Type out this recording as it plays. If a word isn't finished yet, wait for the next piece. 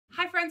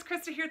friends,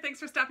 Krista here. Thanks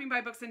for stopping by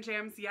Books and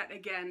Jams yet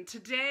again.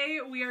 Today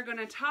we are going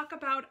to talk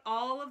about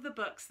all of the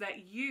books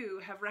that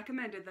you have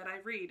recommended that I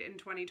read in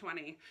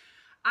 2020.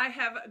 I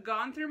have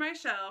gone through my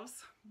shelves.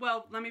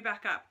 Well, let me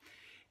back up.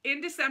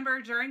 In December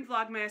during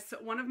Vlogmas,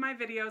 one of my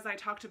videos I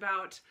talked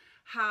about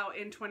how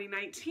in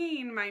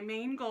 2019 my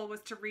main goal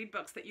was to read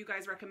books that you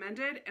guys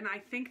recommended, and I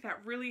think that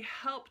really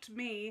helped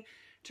me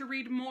to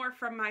read more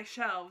from my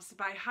shelves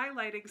by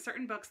highlighting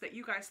certain books that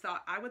you guys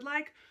thought I would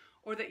like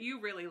or that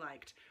you really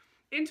liked.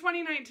 In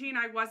 2019,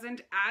 I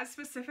wasn't as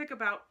specific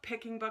about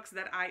picking books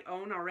that I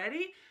own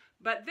already,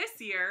 but this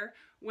year,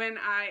 when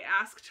I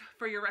asked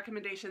for your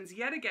recommendations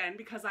yet again,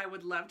 because I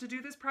would love to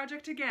do this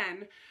project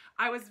again,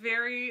 I was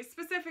very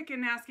specific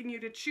in asking you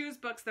to choose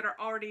books that are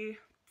already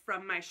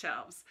from my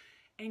shelves.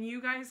 And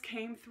you guys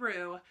came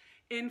through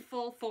in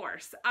full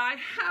force. I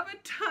have a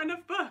ton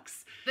of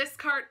books. This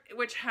cart,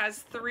 which has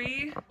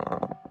 3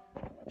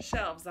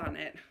 shelves on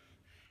it,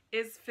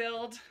 is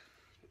filled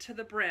to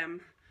the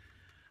brim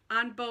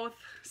on both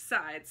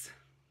sides.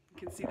 You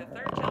can see the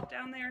 3rd shelf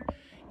down there.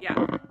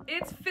 Yeah,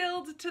 it's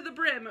filled to the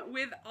brim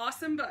with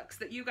awesome books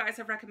that you guys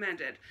have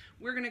recommended.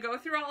 We're gonna go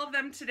through all of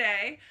them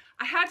today.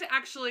 I had to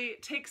actually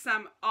take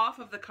some off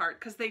of the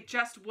cart because they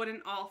just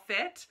wouldn't all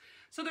fit.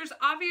 So there's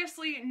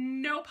obviously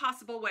no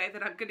possible way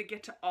that I'm gonna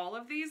get to all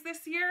of these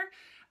this year.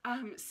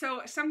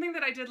 So something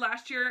that I did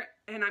last year,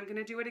 and I'm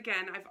gonna do it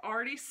again, I've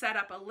already set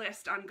up a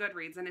list on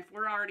Goodreads, and if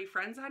we're already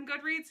friends on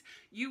Goodreads,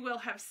 you will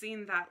have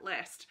seen that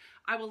list.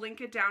 I will link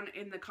it down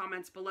in the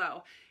comments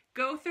below.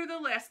 Go through the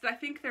list. I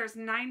think there's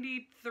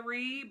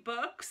 93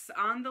 books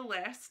on the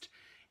list,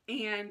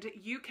 and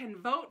you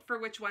can vote for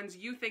which ones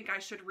you think I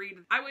should read.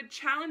 I would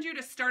challenge you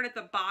to start at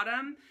the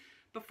bottom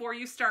before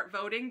you start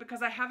voting,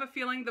 because I have a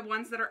feeling the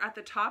ones that are at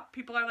the top,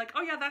 people are like,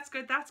 oh yeah, that's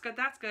good, that's good,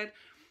 that's good.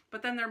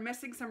 But then they're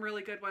missing some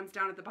really good ones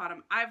down at the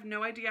bottom. I have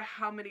no idea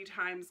how many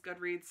times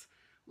Goodreads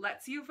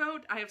lets you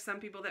vote. I have some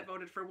people that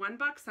voted for 1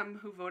 book, some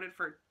who voted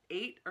for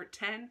 8 or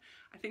 10.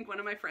 I think one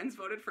of my friends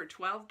voted for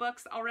 12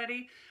 books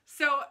already.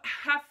 So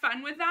have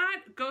fun with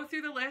that. Go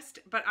through the list,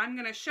 but I'm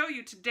gonna show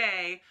you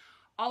today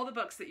all the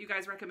books that you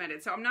guys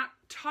recommended. So I'm not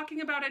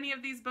talking about any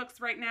of these books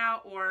right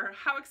now or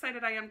how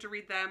excited I am to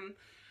read them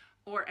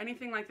or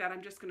anything like that.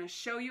 I'm just going to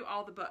show you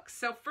all the books.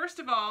 So first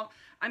of all,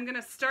 I'm going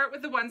to start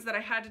with the ones that I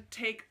had to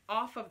take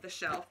off of the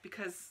shelf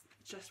because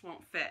it just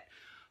won't fit.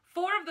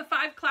 4 of the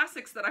 5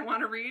 classics that I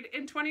want to read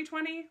in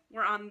 2020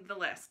 were on the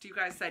list. You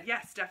guys said,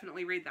 yes,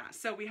 definitely read that.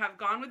 So we have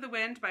Gone with the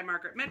Wind by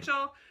Margaret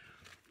Mitchell,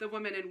 The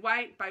Woman in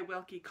White by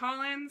Wilkie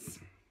Collins,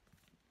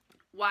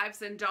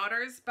 Wives and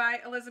Daughters by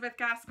Elizabeth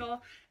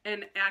Gaskell,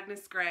 and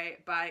Agnes Grey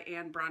by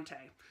Anne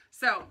Bronte.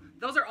 So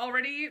those are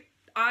already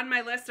on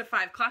my list of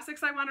 5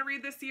 classics I want to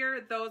read this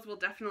year. Those will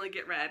definitely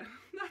get read.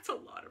 That's a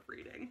lot of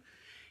reading.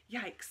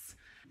 Yikes.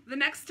 The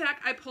next stack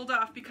I pulled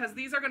off because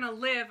these are going to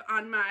live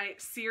on my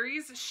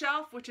series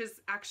shelf, which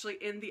is actually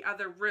in the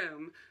other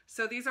room.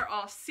 So these are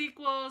all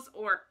sequels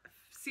or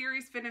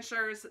series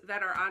finishers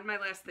that are on my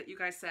list that you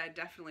guys said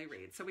definitely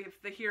read. So we have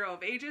The Hero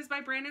of Ages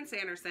by Brandon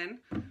Sanderson,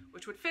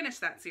 which would finish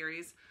that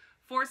series,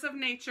 Force of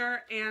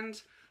Nature,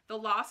 and The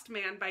Lost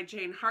Man by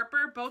Jane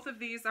Harper. Both of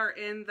these are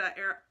in the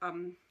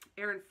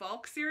Aaron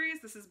Falk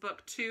series. This is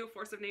book 2,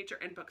 Force of Nature,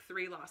 and book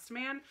 3, Lost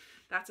Man.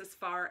 That's as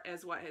far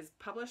as what is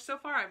published so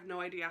far. I have no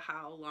idea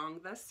how long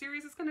this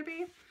series is going to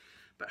be,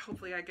 but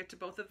hopefully I get to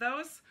both of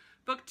those.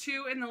 Book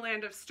 2, In the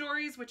Land of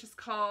Stories, which is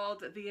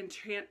called The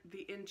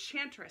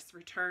Enchantress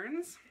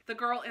Returns. The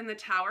Girl in the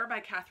Tower by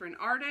Catherine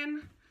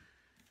Arden.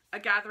 A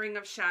Gathering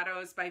of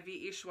Shadows by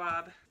V.E.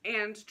 Schwab,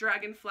 and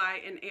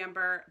Dragonfly in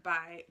Amber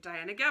by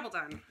Diana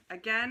Gabaldon.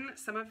 Again,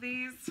 some of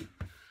these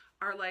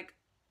are like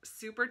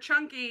super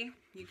chunky.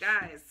 You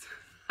guys,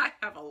 I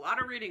have a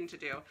lot of reading to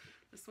do.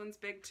 This one's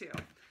big too.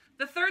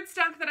 The 3rd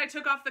stack that I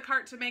took off the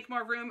cart to make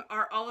more room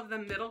are all of the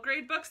middle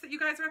grade books that you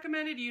guys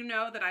recommended. You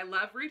know that I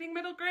love reading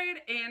middle grade,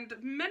 and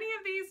many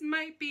of these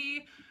might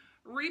be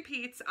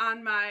repeats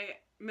on my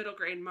middle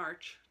grade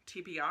March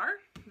TBR.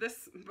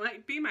 This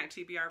might be my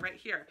TBR right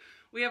here.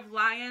 We have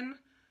Lion,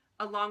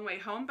 A Long Way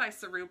Home by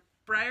Saru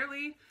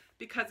Brierley,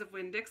 Because of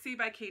Winn-Dixie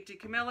by Kate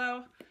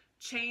DiCamillo,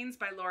 Chains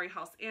by Laurie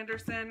Halse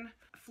Anderson,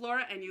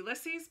 Flora and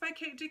Ulysses by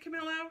Kate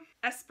DiCamillo,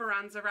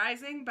 Esperanza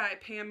Rising by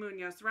Pam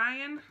Munoz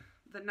Ryan,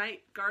 The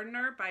Night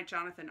Gardener by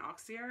Jonathan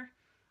Auxier,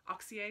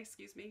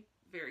 excuse me,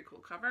 very cool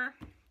cover.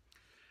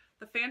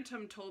 The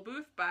Phantom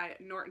Tollbooth by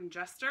Norton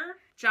Jester,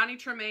 Johnny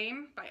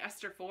Tremaine by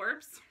Esther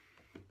Forbes,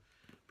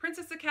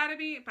 Princess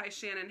Academy by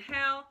Shannon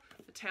Hale,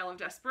 The Tale of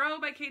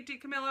Despereaux by Kate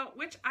DiCamillo,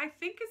 which I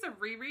think is a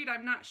reread.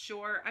 I'm not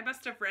sure. I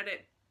must have read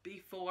it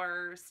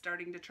before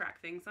starting to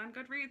track things on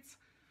Goodreads,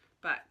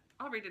 but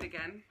I'll read it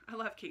again. I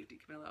love Kate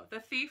DiCamillo. The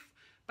Thief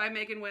by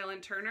Megan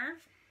Whalen Turner,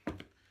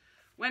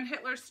 When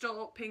Hitler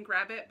Stole Pink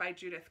Rabbit by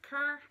Judith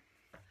Kerr,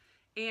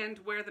 and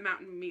Where the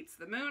Mountain Meets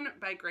the Moon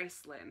by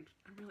Grace Lynn.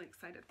 I'm really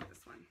excited for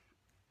this one.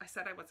 I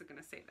said I wasn't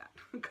going to say that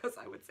because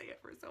I would say it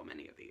for so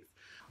many of these.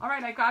 All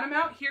right, I got them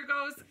out. Here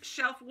goes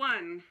shelf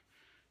 1.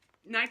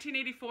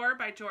 1984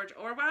 by George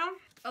Orwell,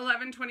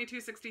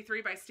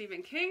 11/22/63 by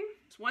Stephen King,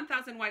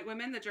 1000 White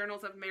Women, The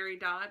Journals of May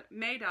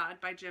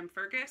Dodd by Jim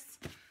Fergus,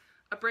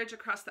 A Bridge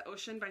Across the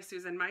Ocean by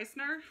Susan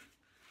Meissner,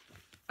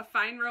 A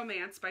Fine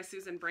Romance by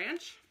Susan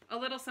Branch, A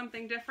Little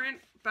Something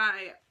Different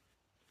by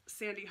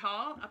Sandy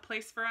Hall, A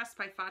Place for Us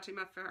by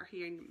Fatima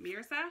Farheen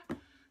Mirza,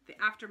 The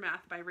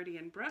Aftermath by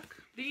Rydian Brooke,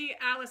 The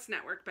Alice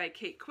Network by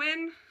Kate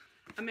Quinn,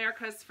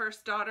 America's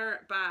First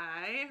Daughter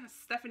by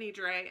Stephanie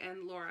Dre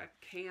and Laura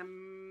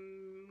Kamoe.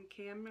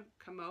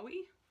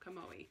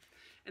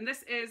 And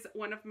this is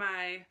one of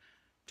my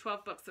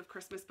 12 books of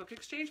Christmas book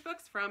exchange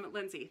books from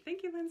Lindsay.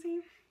 Thank you, Lindsay.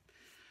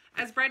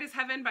 As Bright as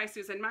Heaven by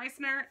Susan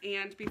Meissner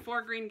and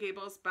Before Green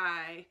Gables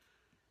by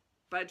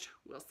Budge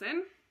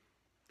Wilson.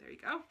 There you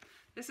go.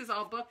 This is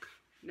all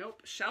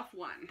shelf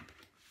 1.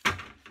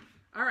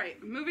 All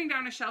right, moving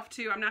down to shelf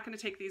 2. I'm not going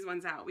to take these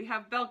ones out. We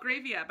have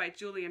Belgravia by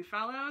Julian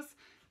Fellows,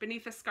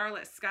 Beneath a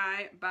Scarlet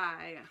Sky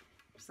by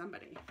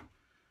somebody,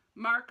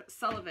 Mark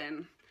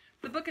Sullivan,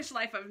 The Bookish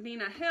Life of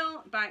Nina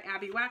Hill by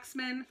Abby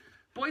Waxman,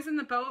 Boys in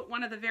the Boat,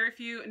 one of the very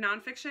few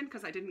nonfiction,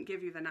 because I didn't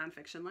give you the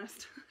nonfiction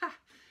list.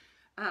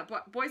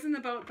 Boys in the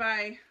Boat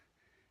by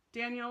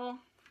Daniel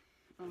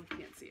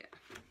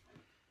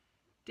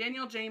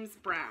James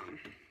Brown.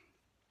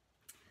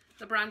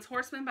 The Bronze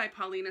Horseman by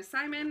Paulina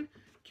Simon,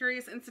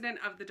 Curious Incident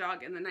of the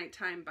Dog in the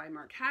Nighttime by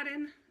Mark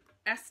Haddon,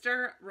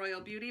 Esther, Royal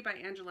Beauty by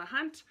Angela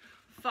Hunt,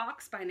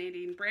 Fox by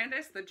Nadine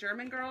Brandis, The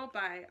German Girl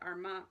by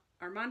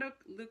Armando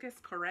Lucas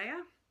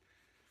Correa,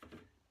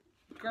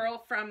 Girl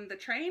from the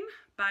Train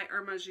by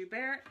Irma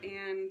Joubert,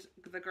 and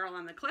The Girl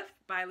on the Cliff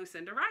by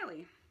Lucinda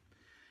Riley.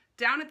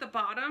 Down at the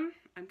bottom,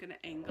 I'm going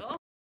to angle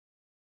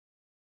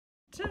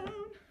down.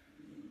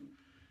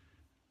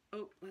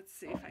 Oh, let's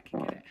see if I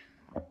can get it.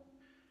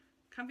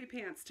 Comfy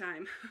pants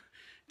time.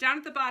 Down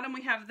at the bottom,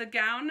 we have The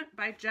Gown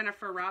by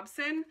Jennifer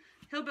Robson,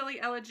 Hillbilly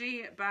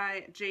Elegy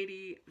by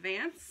J.D.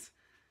 Vance,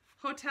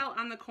 Hotel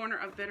on the Corner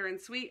of Bitter and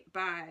Sweet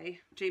by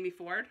Jamie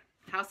Ford,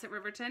 House at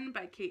Riverton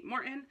by Kate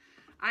Morton,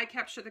 I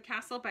Capture the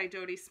Castle by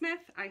Dodie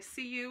Smith, I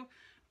See You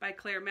by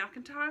Claire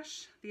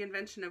McIntosh, The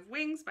Invention of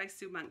Wings by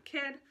Sue Monk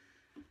Kidd,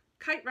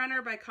 Kite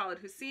Runner by Khaled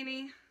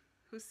Hosseini,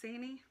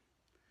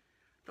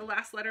 The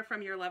Last Letter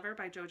from Your Lover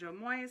by Jojo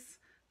Moyes,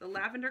 The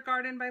Lavender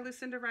Garden by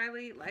Lucinda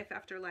Riley, Life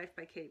After Life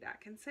by Kate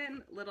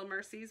Atkinson, Little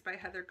Mercies by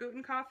Heather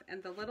Gutenkopf,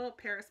 and The Little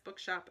Paris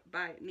Bookshop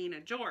by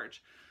Nina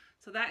George.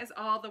 So that is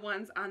all the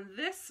ones on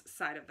this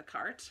side of the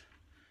cart.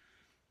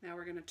 Now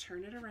we're going to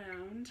turn it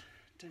around.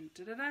 Dun,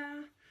 da, da,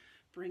 da.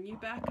 Bring you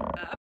back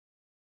up.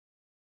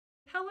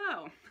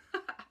 Hello.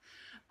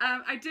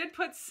 I did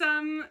put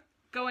some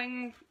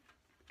going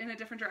in a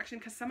different direction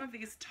because some of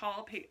these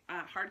tall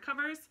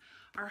hardcovers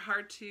are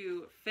hard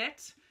to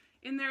fit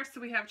in there.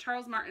 So we have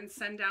Charles Martin's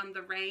Send Down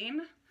the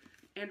Rain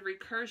and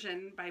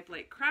Recursion by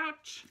Blake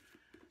Crouch,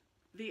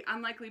 The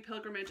Unlikely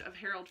Pilgrimage of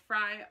Harold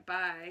Fry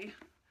by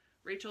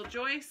Rachel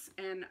Joyce,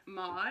 and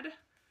Maud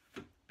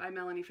by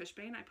Melanie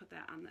Fishbane. I put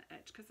that on the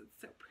edge because it's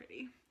so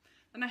pretty.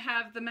 Then I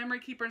have The Memory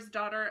Keeper's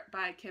Daughter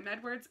by Kim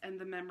Edwards and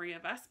The Memory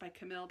of Us by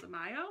Camille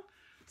DeMaio,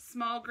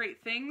 Small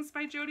Great Things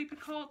by Jodi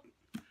Picoult,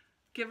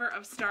 Giver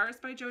of Stars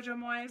by Jojo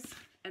Moyes,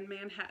 and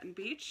Manhattan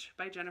Beach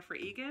by Jennifer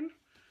Egan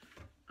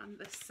on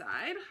this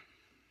side.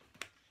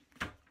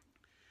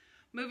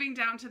 Moving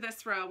down to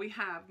this row, we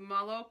have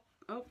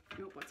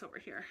what's over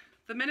here?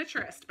 The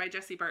Miniaturist by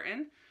Jessie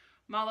Burton,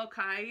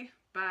 Molokai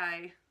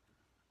by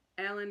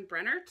Alan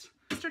Brennert,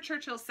 Mr.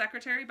 Churchill's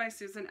Secretary by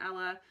Susan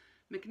Ella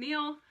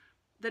McNeil,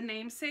 The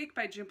Namesake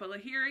by Jhumpa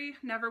Lahiri,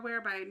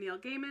 Neverwhere by Neil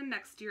Gaiman,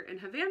 Next Year in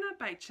Havana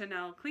by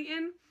Chanel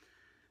Clayton,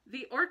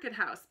 The Orchid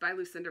House by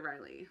Lucinda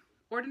Riley,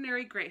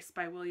 Ordinary Grace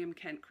by William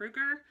Kent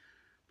Kruger,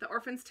 The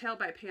Orphan's Tale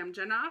by Pam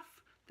Janoff,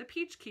 The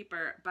Peach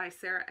Keeper by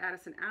Sarah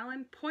Addison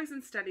Allen,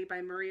 Poison Study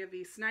by Maria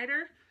V.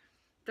 Snyder,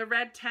 The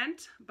Red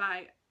Tent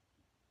by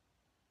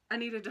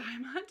Anita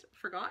Diamond,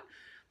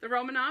 The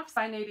Romanoffs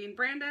by Nadine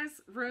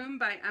Brandes, Room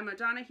by Emma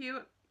Donahue,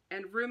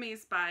 and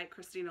Roomies by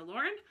Christina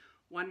Lauren.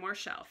 One more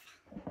shelf.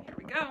 Here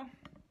we go.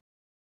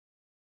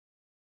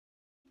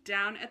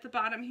 Down at the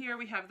bottom here,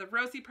 we have The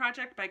Rosie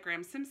Project by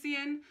Graham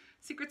Simpson,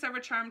 Secrets of a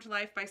Charmed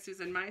Life by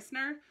Susan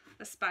Meissner,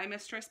 The Spy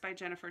Mistress by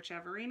Jennifer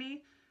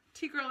Ciavarini,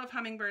 Tea-Girl of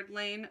Hummingbird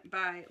Lane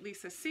by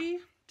Lisa C.,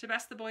 To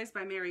Best the Boys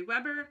by Mary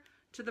Weber,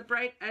 To the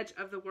Bright Edge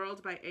of the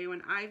World by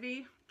Eowyn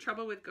Ivey,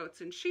 Trouble with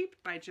Goats and Sheep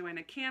by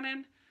Joanna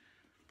Cannon,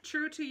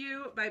 True to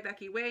You by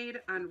Becky Wade,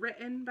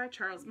 Unwritten by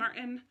Charles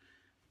Martin,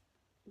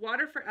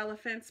 Water for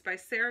Elephants by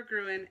Sarah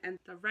Gruen, and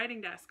The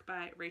Writing Desk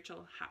by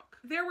Rachel Hauk.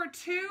 There were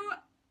two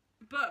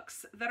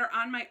books that are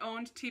on my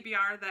owned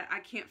TBR that I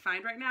can't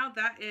find right now.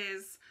 That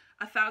is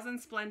A Thousand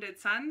Splendid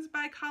Suns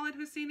by Khaled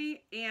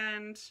Hosseini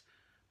and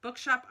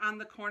Bookshop on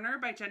the Corner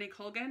by Jenny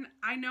Colgan.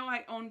 I know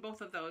I own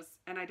both of those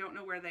and I don't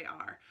know where they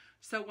are.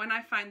 So when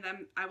I find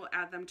them, I will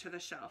add them to the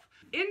shelf.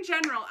 In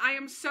general, I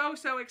am so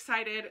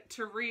excited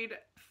to read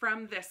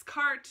from this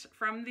cart,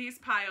 from these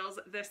piles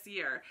this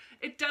year.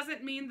 It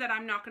doesn't mean that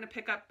I'm not going to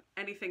pick up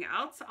anything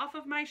else off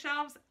of my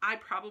shelves. I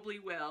probably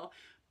will.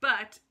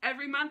 But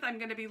every month I'm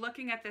going to be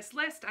looking at this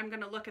list. I'm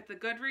going to look at the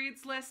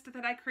Goodreads list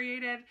that I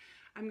created.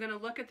 I'm going to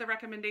look at the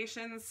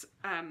recommendations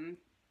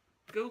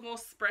Google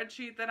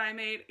spreadsheet that I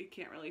made. You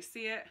can't really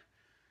see it.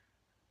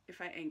 If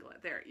I angle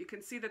it there, you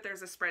can see that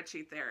there's a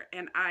spreadsheet there,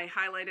 and I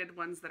highlighted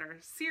ones that are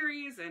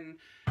series and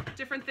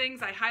different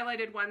things. I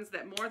highlighted ones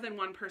that more than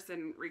one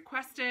person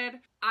requested.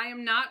 I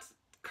am not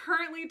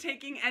currently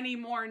taking any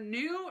more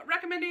new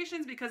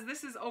recommendations because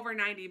this is over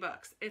 90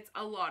 books. It's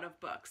a lot of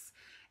books,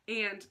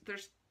 and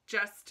there's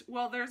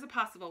a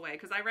possible way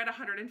because I read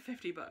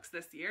 150 books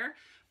this year,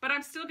 but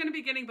I'm still going to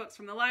be getting books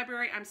from the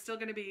library. I'm still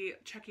going to be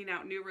checking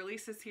out new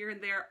releases here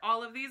and there.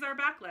 All of these are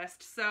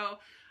backlist, so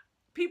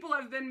people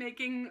have been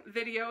making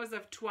videos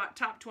of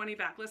top 20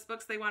 backlist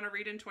books they want to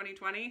read in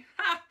 2020.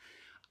 Ha!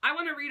 I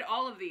want to read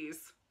all of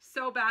these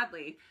so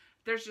badly.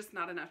 There's just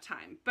not enough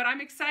time. But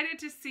I'm excited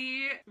to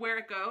see where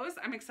it goes.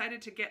 I'm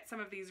excited to get some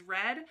of these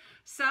read.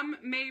 Some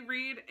may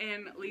read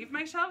and leave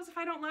my shelves if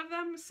I don't love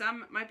them.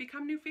 Some might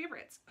become new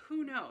favorites.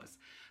 Who knows?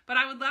 But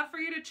I would love for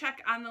you to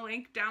check on the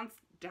link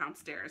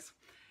downstairs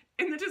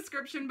in the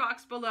description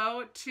box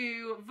below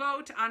to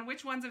vote on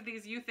which ones of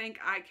these you think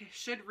I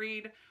should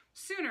read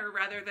sooner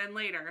rather than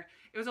later.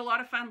 It was a lot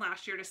of fun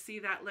last year to see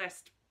that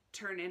list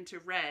turn into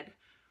read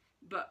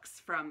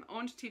books, from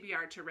owned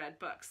TBR to read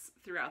books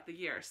throughout the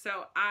year.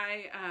 So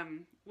I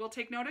will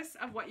take notice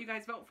of what you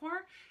guys vote for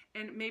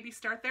and maybe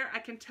start there. I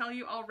can tell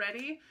you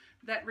already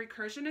that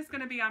Recursion is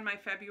going to be on my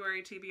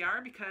February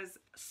TBR because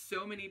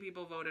so many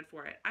people voted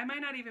for it. I might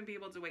not even be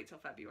able to wait till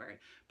February,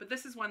 but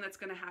this is one that's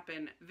going to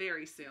happen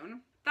very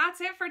soon.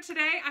 That's it for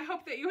today. I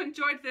hope that you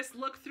enjoyed this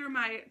look through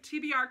my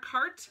TBR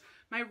cart.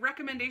 My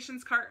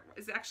recommendations cart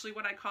is actually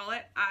what I call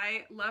it.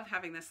 I love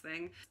having this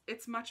thing.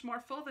 It's much more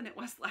full than it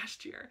was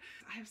last year.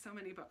 I have so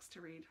many books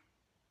to read.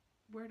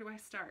 Where do I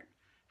start?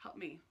 Help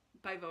me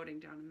by voting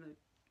down in the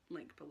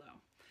link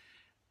below.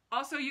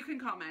 Also, you can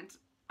comment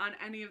on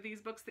any of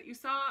these books that you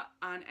saw,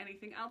 on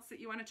anything else that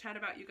you want to chat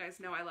about. You guys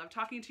know I love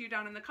talking to you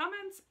down in the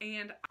comments.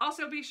 And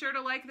also be sure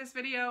to like this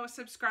video,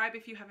 subscribe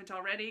if you haven't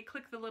already,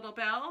 click the little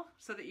bell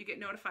so that you get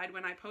notified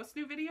when I post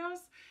new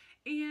videos.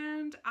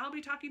 And I'll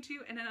be talking to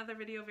you in another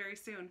video very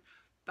soon.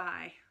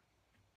 Bye.